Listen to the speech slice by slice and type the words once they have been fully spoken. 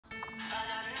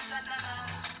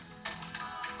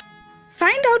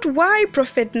out why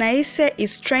Prophet Naise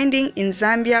is trending in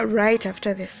Zambia right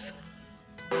after this.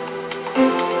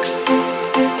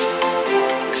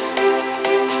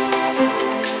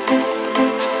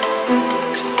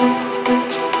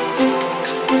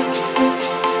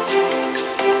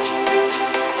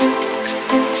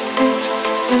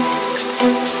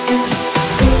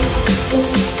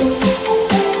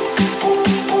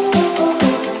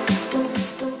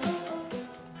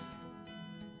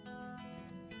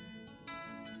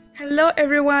 Hello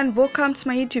everyone, welcome to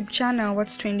my YouTube channel,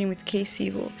 What's Trending with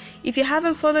KCivo. If you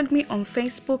haven't followed me on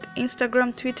Facebook,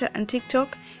 Instagram, Twitter and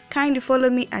TikTok, kindly follow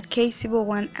me at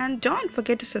KCivo1 and don't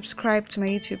forget to subscribe to my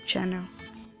YouTube channel.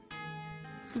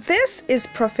 This is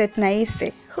Prophet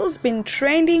Naise, who's been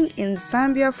trending in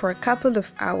Zambia for a couple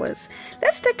of hours.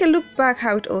 Let's take a look back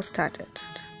how it all started.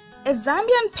 A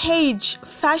Zambian page,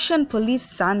 Fashion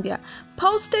Police Zambia,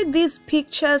 posted these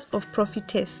pictures of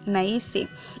Prophetess Naise,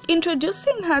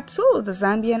 introducing her to the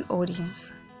Zambian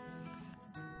audience.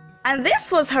 And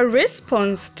this was her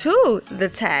response to the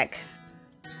tag.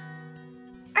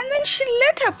 And then she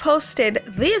later posted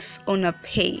this on a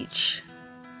page.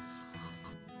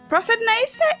 Prophet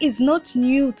Naise is not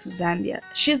new to Zambia.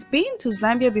 She's been to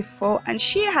Zambia before and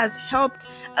she has helped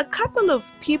a couple of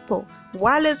people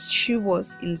whilst she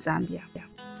was in Zambia.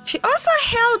 She also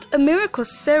held a miracle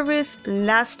service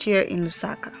last year in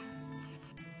Lusaka.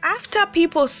 After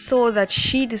people saw that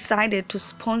she decided to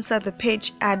sponsor the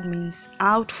page admins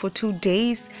out for 2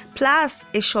 days plus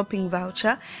a shopping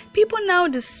voucher, people now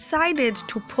decided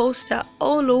to post her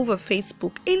all over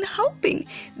Facebook in hoping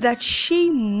that she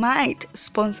might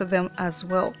sponsor them as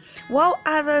well, while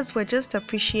others were just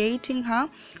appreciating her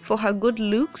for her good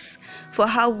looks, for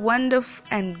how wonderful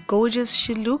and gorgeous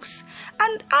she looks,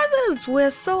 and others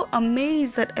were so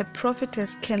amazed that a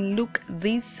prophetess can look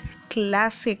this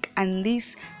classic and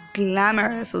this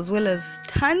glamorous as well as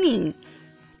stunning.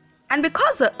 And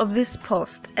because of this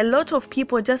post, a lot of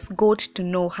people just got to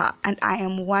know her, and I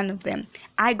am one of them.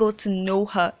 I got to know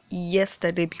her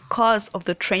yesterday because of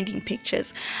the trending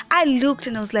pictures. I looked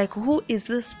and I was like, who is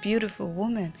this beautiful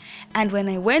woman? And when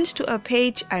I went to her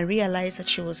page, I realized that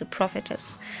she was a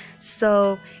prophetess.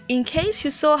 So in case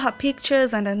you saw her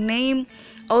pictures and her name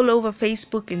all over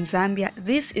Facebook in Zambia,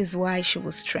 this is why she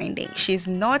was trending. She's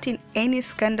not in any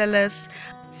scandalous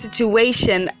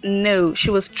situation. No, she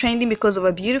was trending because of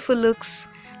her beautiful looks,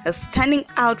 her stunning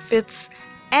outfits,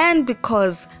 and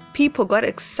because people got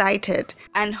excited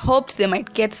and hoped they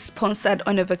might get sponsored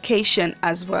on a vacation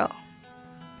as well.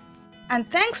 And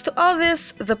thanks to all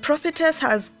this, the prophetess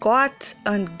has got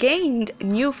and gained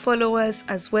new followers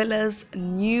as well as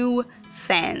new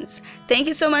fans. Thank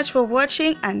you so much for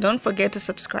watching and don't forget to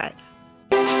subscribe.